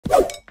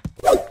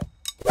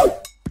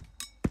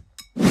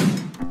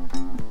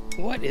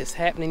What is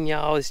happening,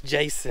 y'all? It's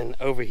Jason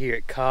over here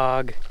at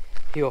Cog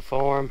Hill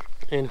Farm,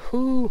 and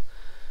I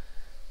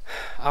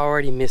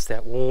already missed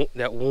that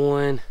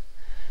one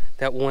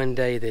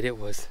day that it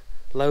was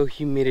low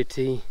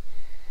humidity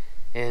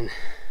and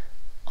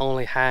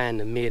only high in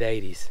the mid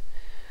 80s.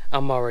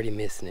 I'm already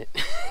missing it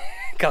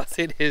because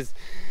it is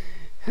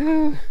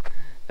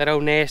that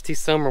old nasty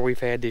summer we've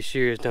had this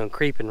year is done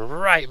creeping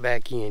right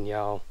back in,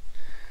 y'all.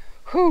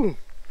 Whew.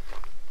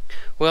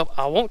 Well,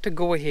 I want to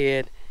go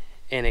ahead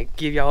and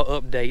give y'all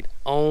an update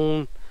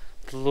on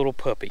the little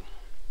puppy.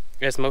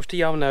 As most of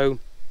y'all know,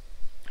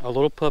 a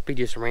little puppy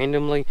just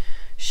randomly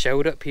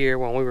showed up here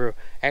when we were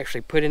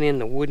actually putting in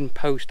the wooden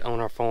post on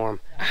our farm.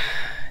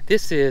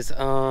 This is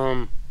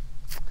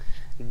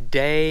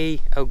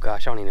day, oh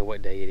gosh, I don't even know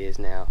what day it is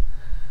now.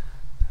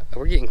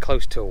 We're getting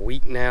close to a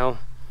week now,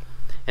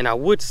 and I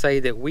would say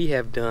that we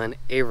have done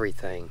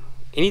everything.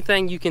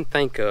 Anything you can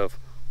think of,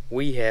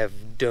 we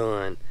have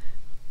done,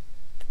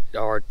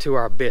 or to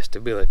our best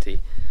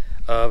ability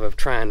of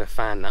trying to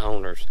find the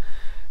owners.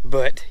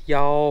 But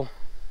y'all,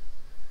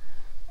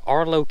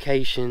 our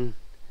location,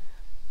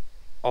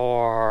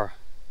 our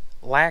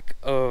lack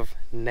of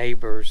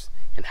neighbors,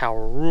 and how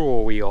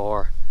rural we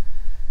are,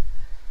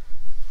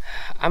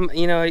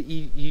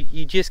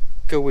 you just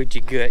go with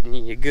your gut,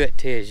 and your gut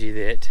tells you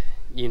that,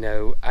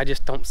 I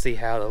just don't see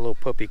how the little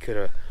puppy could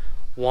have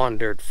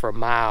wandered for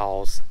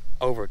miles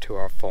over to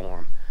our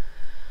farm.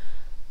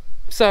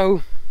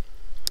 So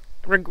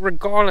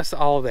regardless of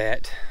all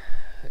that,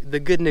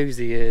 the good news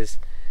is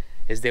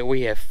that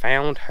we have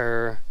found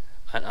her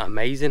an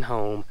amazing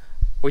home.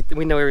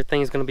 We know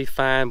everything's going to be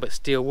fine, but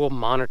still we'll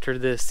monitor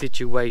the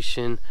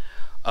situation.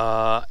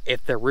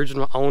 If the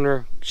original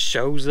owner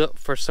shows up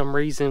for some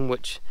reason,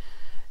 which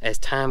as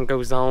time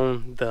goes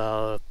on,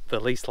 the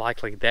least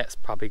likely that's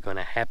probably going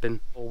to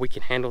happen, we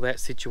can handle that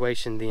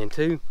situation then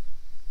too,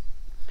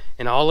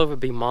 and all of it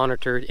be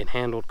monitored and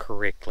handled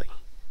correctly.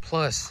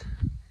 Plus,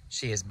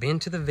 she has been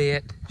to the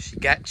vet, she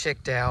got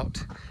checked out,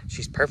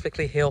 she's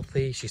perfectly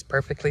healthy, she's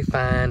perfectly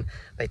fine.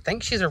 They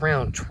think she's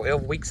around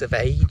 12 weeks of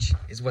age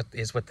is what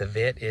the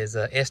vet is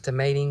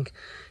estimating.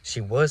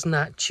 She was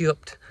not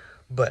chipped,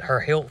 but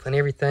her health and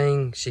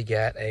everything, she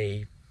got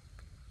a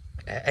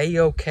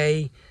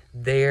A-OK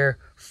there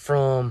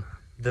from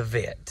the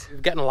vet.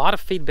 We've gotten a lot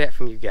of feedback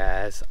from you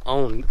guys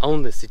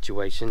on the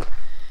situation,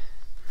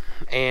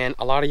 and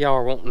a lot of y'all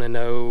are wanting to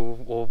know,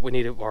 well,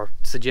 or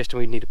suggesting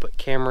we need to put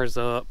cameras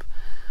up,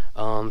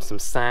 some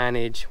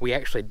signage. We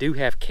actually do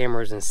have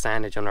cameras and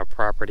signage on our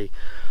property.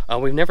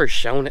 We've never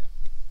shown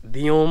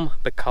them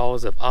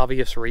because of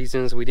obvious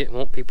reasons. We didn't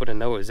want people to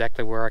know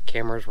exactly where our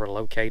cameras were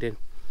located.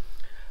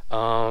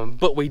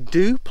 But we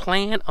do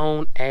plan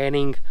on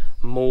adding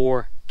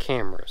more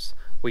cameras.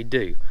 We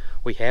do.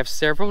 We have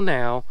several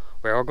now.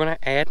 We are going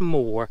to add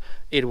more.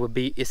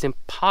 It's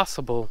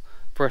impossible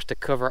for us to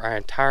cover our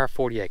entire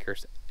 40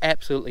 acres.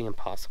 Absolutely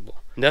impossible.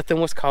 Nothing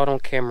was caught on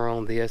camera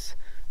on this.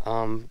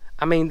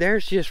 I mean,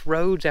 there's just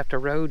roads after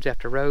roads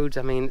after roads.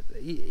 I mean,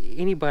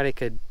 anybody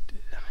could.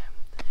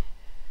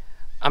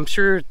 I'm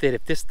sure that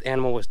if this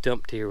animal was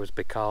dumped here was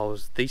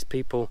because these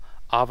people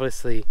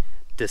obviously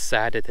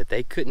decided that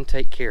they couldn't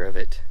take care of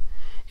it,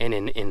 and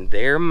in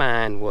their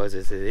mind was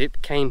is that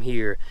it came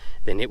here,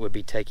 then it would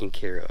be taken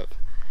care of.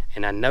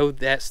 And I know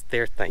that's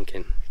their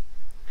thinking.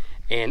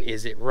 And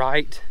is it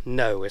right?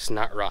 No, it's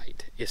not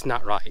right. It's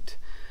not right.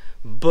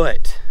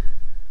 But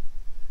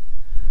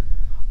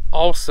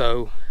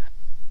also,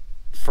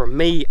 for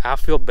me, I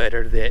feel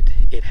better that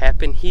it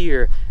happened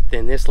here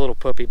than this little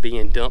puppy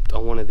being dumped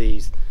on one of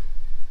these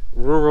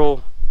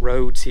rural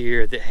roads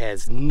here that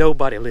has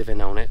nobody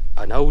living on it,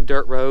 an old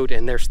dirt road,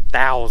 and there's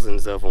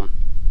thousands of them,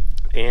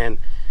 and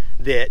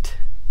that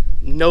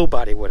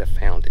nobody would have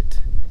found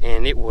it,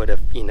 and it would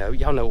have,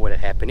 y'all know what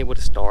had happened. It would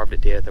have starved to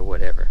death or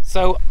whatever.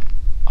 So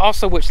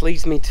also, which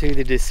leads me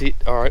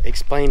to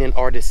explaining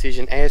our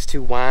decision as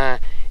to why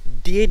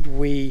did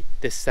we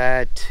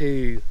decide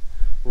to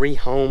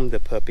rehome the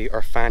puppy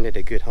or find it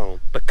a good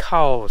home.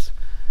 Because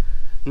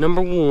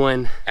number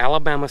one,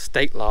 Alabama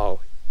state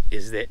law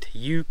is that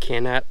you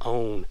cannot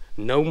own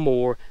no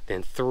more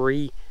than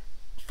 3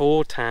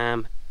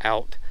 full-time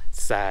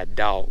outside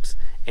dogs,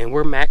 and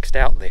we're maxed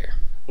out there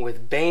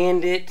with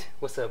Bandit,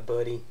 what's up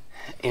buddy,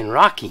 and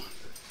Rocky,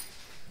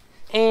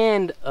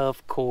 and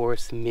of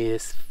course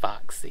Miss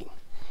Foxy.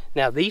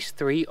 Now these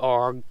 3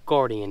 are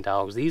guardian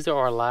dogs. These are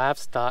our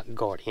livestock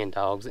guardian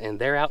dogs, and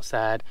they're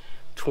outside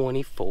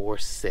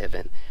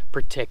 24/7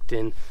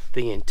 protecting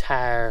the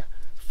entire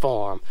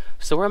farm.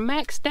 So we're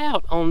maxed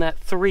out on that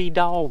 3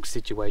 dog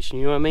situation,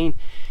 you know what I mean?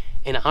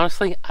 And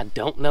honestly, I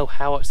don't know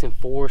how it's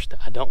enforced.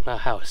 I don't know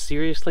how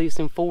seriously it's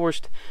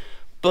enforced,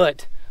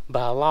 but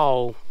by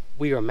law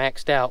we are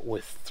maxed out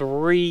with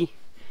 3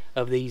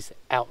 of these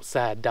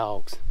outside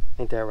dogs.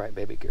 Ain't that right,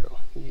 baby girl?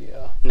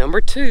 Yeah.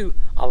 Number 2,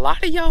 a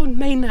lot of y'all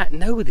may not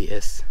know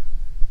this,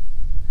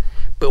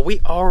 but we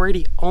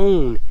already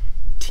own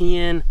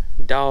 10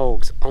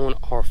 dogs on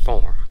our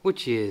farm,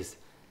 which is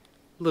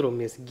little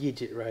Miss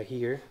Gidget right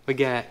here. We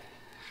got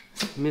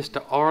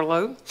Mr.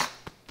 Arlo.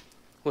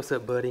 What's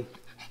up, buddy?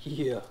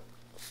 Yeah.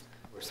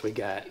 Of course, we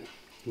got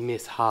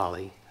Miss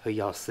Holly, who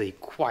y'all see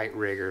quite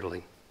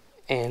regularly.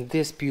 And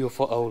this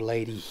beautiful old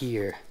lady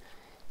here,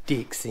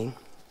 Dixie,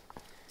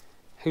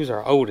 who's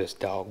our oldest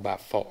dog by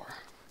far.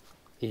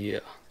 Yeah.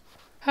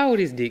 How old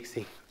is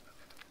Dixie?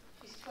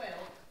 She's 12.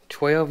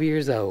 12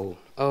 years old.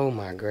 Oh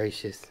my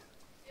gracious.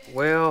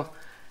 Well,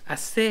 I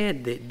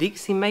said that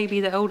Dixie may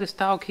be the oldest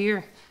dog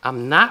here.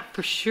 I'm not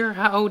for sure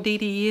how old Dee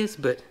Dee is,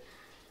 but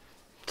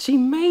she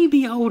may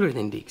be older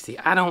than Dixie.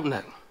 I don't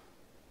know.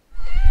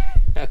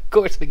 Of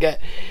course, we got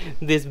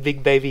this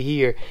big baby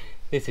here.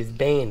 This is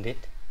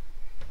Bandit.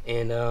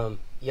 And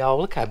y'all,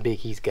 look how big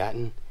he's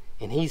gotten.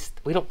 And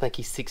we don't think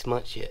he's 6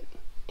 months yet.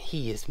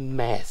 He is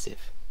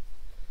massive.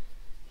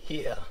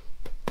 Yeah.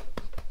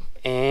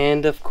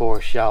 And of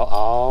course, y'all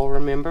all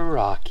remember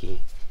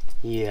Rocky.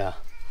 Yeah.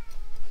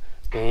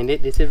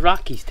 Bandit, this is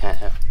Rocky's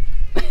time.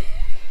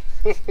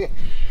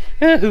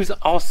 Who's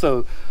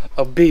also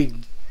a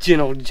big,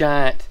 gentle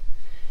giant.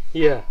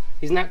 Yeah,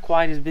 he's not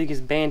quite as big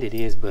as Bandit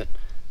is, but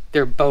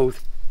they're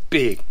both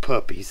big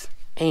puppies.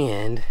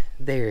 And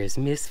there is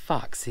Miss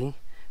Foxy,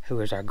 who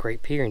is our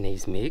Great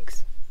Pyrenees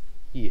mix.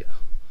 Yeah,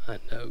 I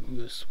know,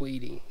 you're a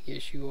sweetie.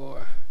 Yes, you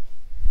are.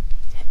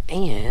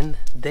 And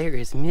there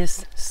is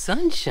Miss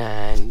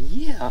Sunshine.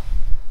 Yeah.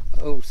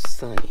 Oh,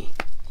 Sunny.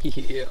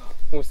 Yeah.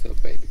 What's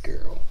up, baby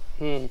girl?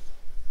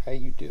 How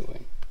you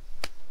doing?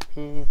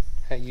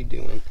 How you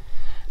doing?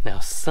 Now,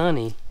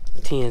 Sunny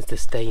tends to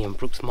stay in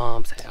Brooke's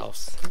mom's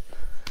house.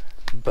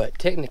 But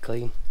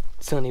technically,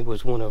 Sunny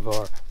was one of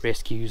our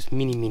rescues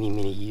many, many,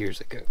 many years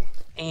ago.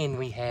 And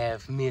we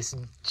have Miss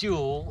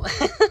Jewel,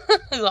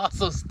 who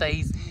also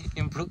stays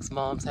in Brooke's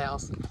mom's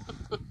house.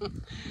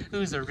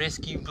 Who's a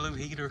rescue blue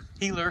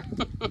healer.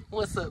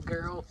 What's up,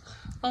 girl?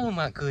 Oh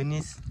my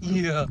goodness.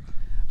 Yeah.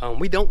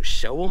 We don't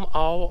show them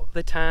all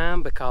the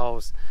time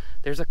because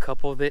there's a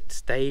couple that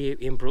stay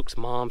in Brooke's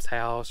mom's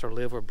house or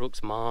live with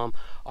Brooke's mom.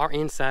 Our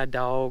inside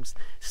dogs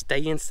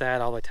stay inside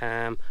all the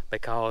time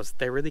because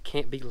they really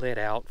can't be let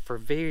out for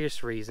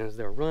various reasons.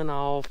 They'll run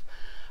off.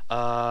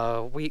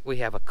 We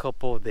have a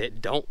couple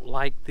that don't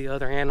like the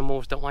other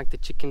animals, don't like the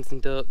chickens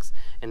and ducks,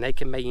 and they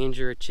may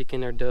injure a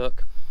chicken or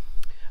duck.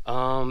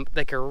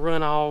 They can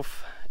run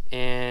off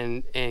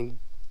and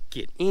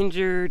get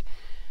injured.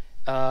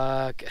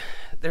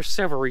 There's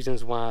several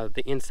reasons why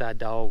the inside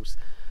dogs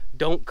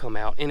don't come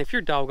out. And if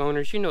you're dog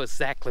owners, you know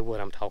exactly what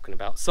I'm talking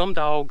about. Some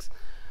dogs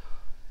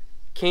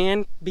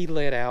can be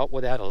let out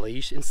without a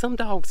leash, and some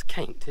dogs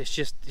can't. It's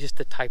just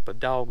the type of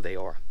dog they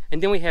are.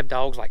 And then we have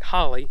dogs like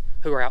Holly,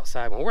 who are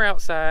outside when we're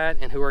outside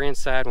and who are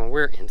inside when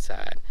we're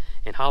inside.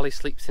 And Holly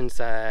sleeps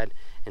inside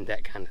and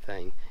that kind of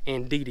thing.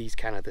 And Dee Dee's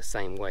kind of the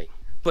same way.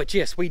 But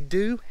yes, we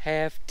do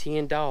have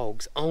 10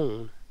 dogs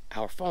on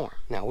our farm.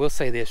 Now, we'll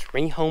say this,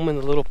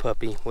 rehoming the little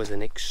puppy was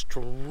an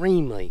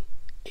extremely,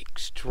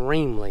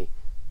 extremely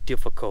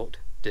difficult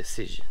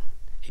decision.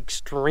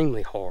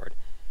 Extremely hard.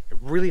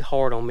 Really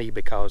hard on me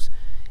because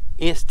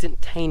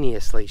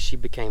instantaneously she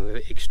became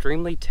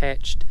extremely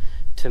attached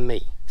to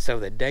me. So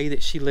the day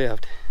that she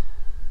left,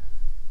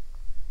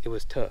 it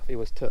was tough. It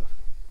was tough.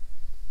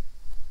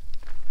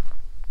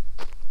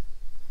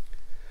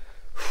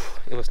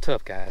 It was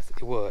tough, guys.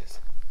 It was.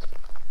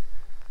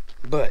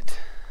 But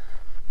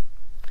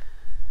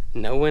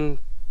knowing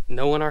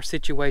our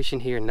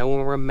situation here,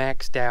 knowing we're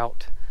maxed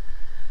out,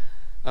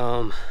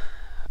 and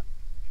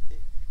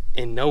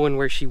knowing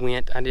where she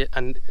went,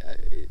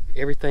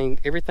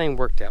 everything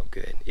worked out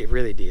good. It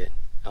really did.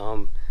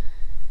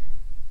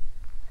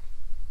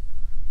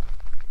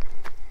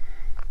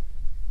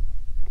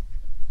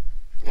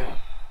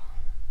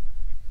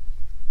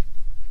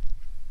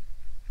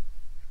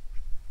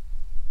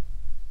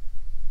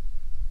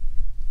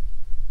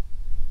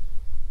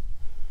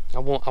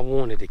 I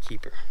wanted to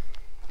keep her.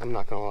 I'm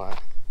not gonna lie.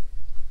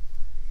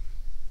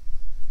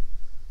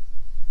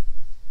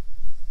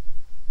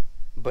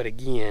 But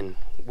again,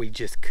 we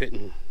just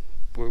couldn't.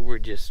 We're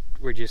just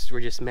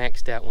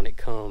maxed out when it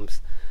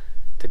comes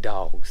to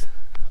dogs.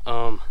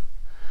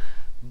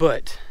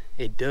 But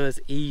it does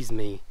ease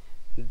me,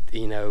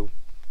 you know,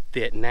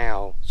 that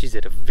now she's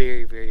at a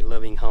very, very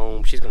loving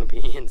home. She's gonna be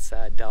an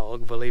inside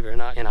dog, believe it or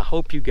not. And I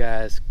hope you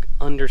guys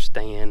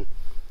understand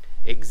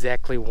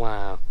exactly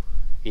why,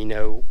 you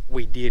know,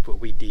 we did what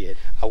we did.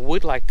 I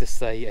would like to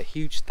say a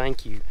huge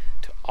thank you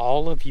to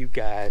all of you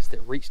guys that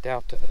reached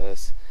out to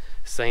us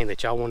saying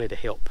that y'all wanted to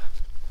help.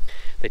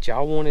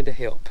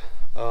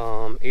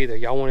 Either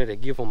y'all wanted to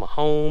give them a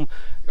home,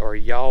 or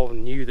y'all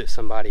knew that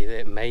somebody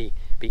that may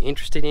be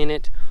interested in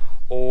it,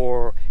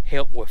 or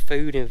help with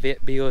food and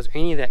vet bills,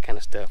 any of that kind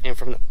of stuff. And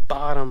from the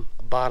bottom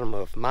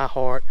of my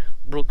heart,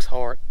 Brooke's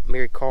heart,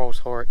 MaryCarl's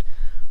heart,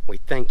 we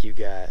thank you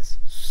guys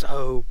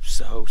so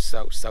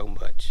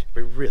much.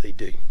 We really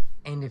do.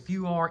 And if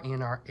you are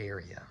in our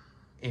area,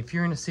 if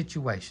you're in a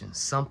situation,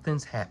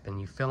 something's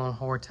happened, you fell on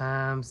hard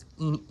times,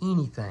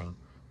 anything,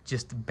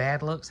 just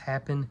bad luck's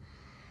happen,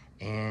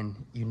 and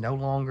you no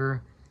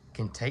longer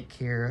can take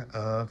care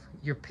of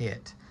your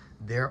pet,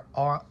 there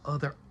are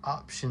other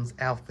options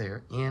out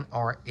there in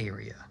our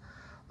area.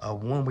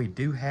 One, we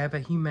do have a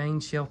humane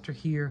shelter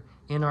here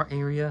in our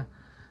area.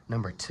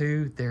 Number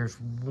two, there's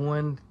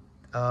one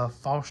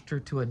foster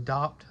to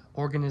adopt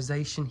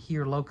organization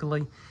here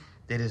locally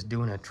that is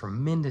doing a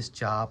tremendous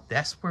job.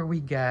 That's where we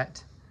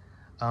got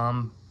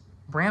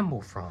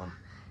Bramble from,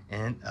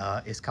 and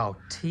it's called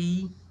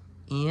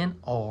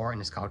TNR,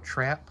 and it's called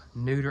Trap,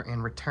 Neuter,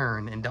 and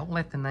Return. And don't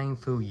let the name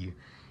fool you.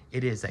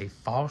 It is a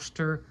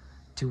foster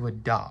to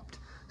adopt.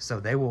 So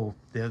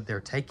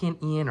they're taking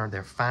in, or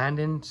they're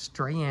finding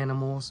stray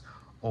animals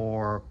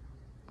or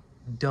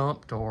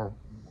dumped, or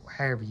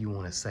however you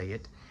want to say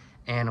it,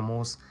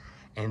 animals,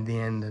 and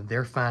then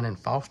they're finding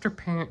foster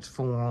parents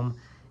for them,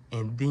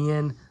 and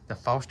then the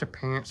foster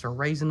parents are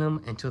raising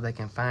them until they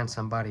can find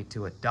somebody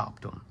to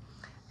adopt them.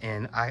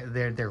 And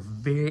they're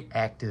very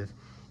active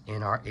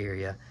in our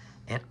area.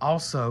 And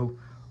also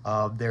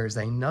there's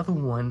another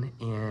one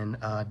in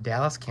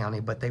Dallas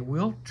County, but they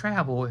will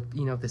travel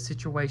if the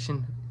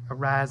situation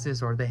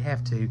arises or they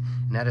have to,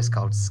 and that is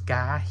called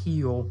Sky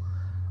Hill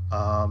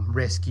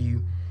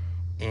Rescue.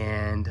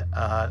 And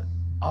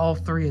all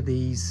three of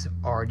these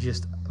are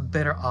just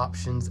better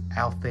options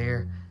out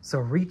there. So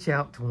reach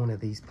out to one of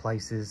these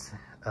places.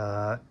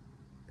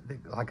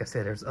 Like I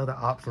said, there's other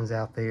options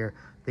out there.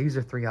 These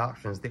are three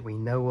options that we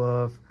know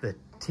of. The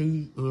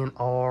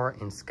TNR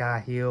and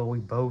Sky Hill, we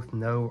both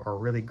know are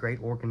really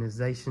great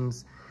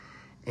organizations.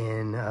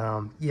 And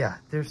yeah,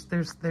 there's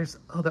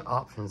other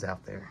options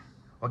out there.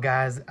 Well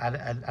guys,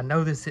 I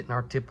know this isn't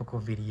our typical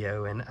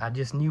video, and I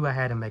just knew I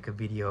had to make a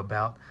video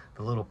about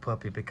the little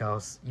puppy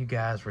because you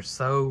guys were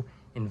so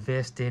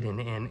invested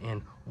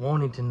in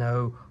wanting to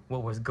know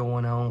what was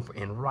going on,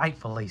 and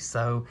rightfully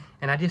so.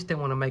 And I just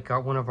didn't want to make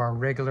one of our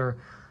regular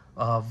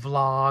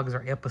vlogs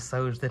or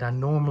episodes that I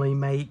normally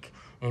make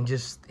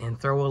and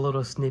throw a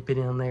little snippet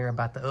in there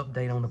about the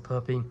update on the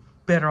puppy.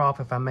 Better off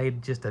if I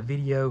made just a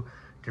video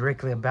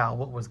directly about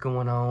what was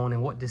going on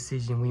and what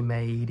decision we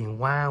made and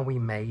why we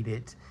made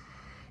it.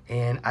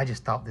 And I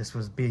just thought this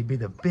would be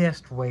the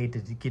best way to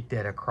get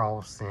that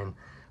across and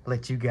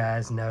let you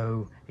guys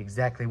know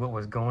exactly what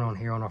was going on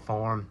here on our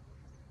farm.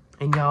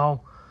 And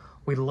y'all,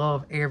 we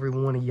love every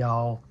one of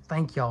y'all.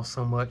 Thank y'all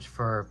so much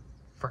for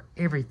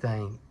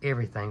everything,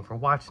 for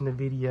watching the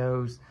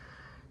videos,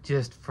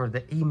 just for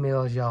the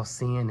emails y'all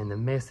send and the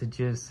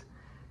messages.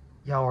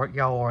 Y'all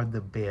are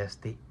the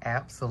best, the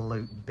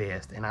absolute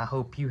best. And I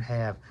hope you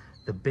have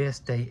the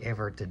best day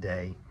ever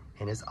today.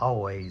 And as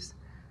always,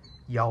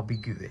 y'all be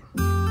good.